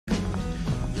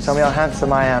Tell me how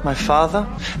handsome I am. My father?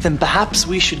 Then perhaps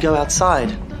we should go outside.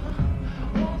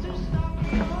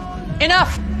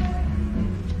 Enough!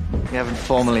 We haven't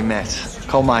formally met.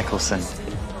 Kol Mikaelson.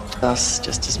 Us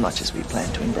just as much as we plan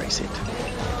to embrace it.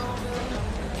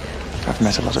 I've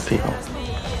met a lot of people.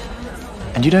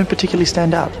 And you don't particularly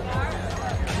stand out.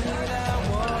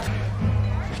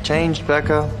 You've changed,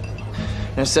 Becca.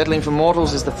 You know, settling for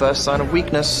mortals is the first sign of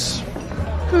weakness.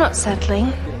 I'm not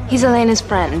settling. He's Elena's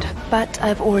friend, but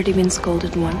I've already been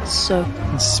scolded once, so...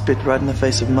 And spit right in the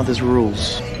face of Mother's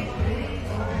rules.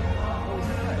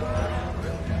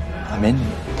 I'm in.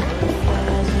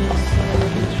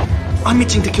 I'm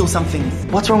itching to kill something.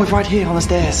 What's wrong with right here on the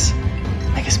stairs?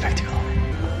 Make a spectacle.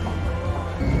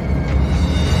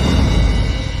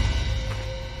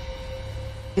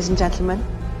 Ladies and gentlemen,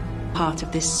 part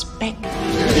of this spec.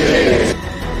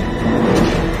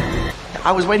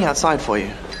 I was waiting outside for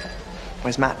you.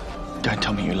 Where's Matt? Don't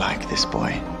tell me you like this boy.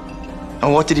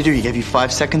 And what did he do? He gave you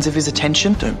 5 seconds of his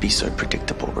attention? Don't be so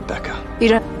predictable, Rebecca. You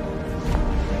don't...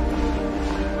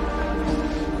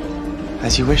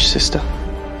 As you wish, sister.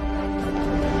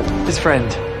 His friend.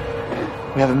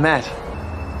 We haven't met.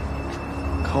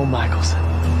 Kol Mikaelson.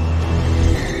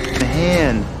 The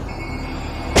hand.